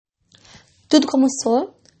Tudo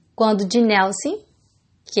começou quando de Nelsen,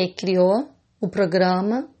 que criou o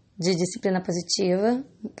programa de disciplina positiva,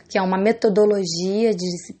 que é uma metodologia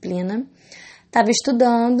de disciplina, estava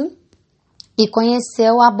estudando e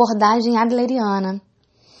conheceu a abordagem adleriana,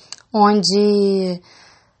 onde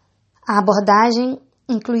a abordagem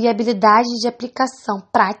incluía habilidades de aplicação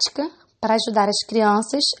prática para ajudar as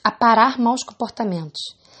crianças a parar maus comportamentos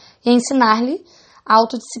e ensinar-lhe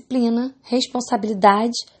autodisciplina,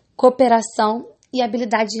 responsabilidade, cooperação e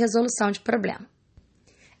habilidade de resolução de problema.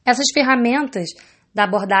 Essas ferramentas da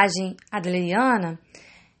abordagem adleriana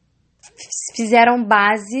fizeram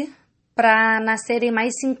base para nascerem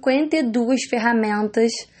mais 52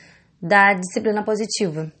 ferramentas da disciplina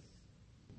positiva.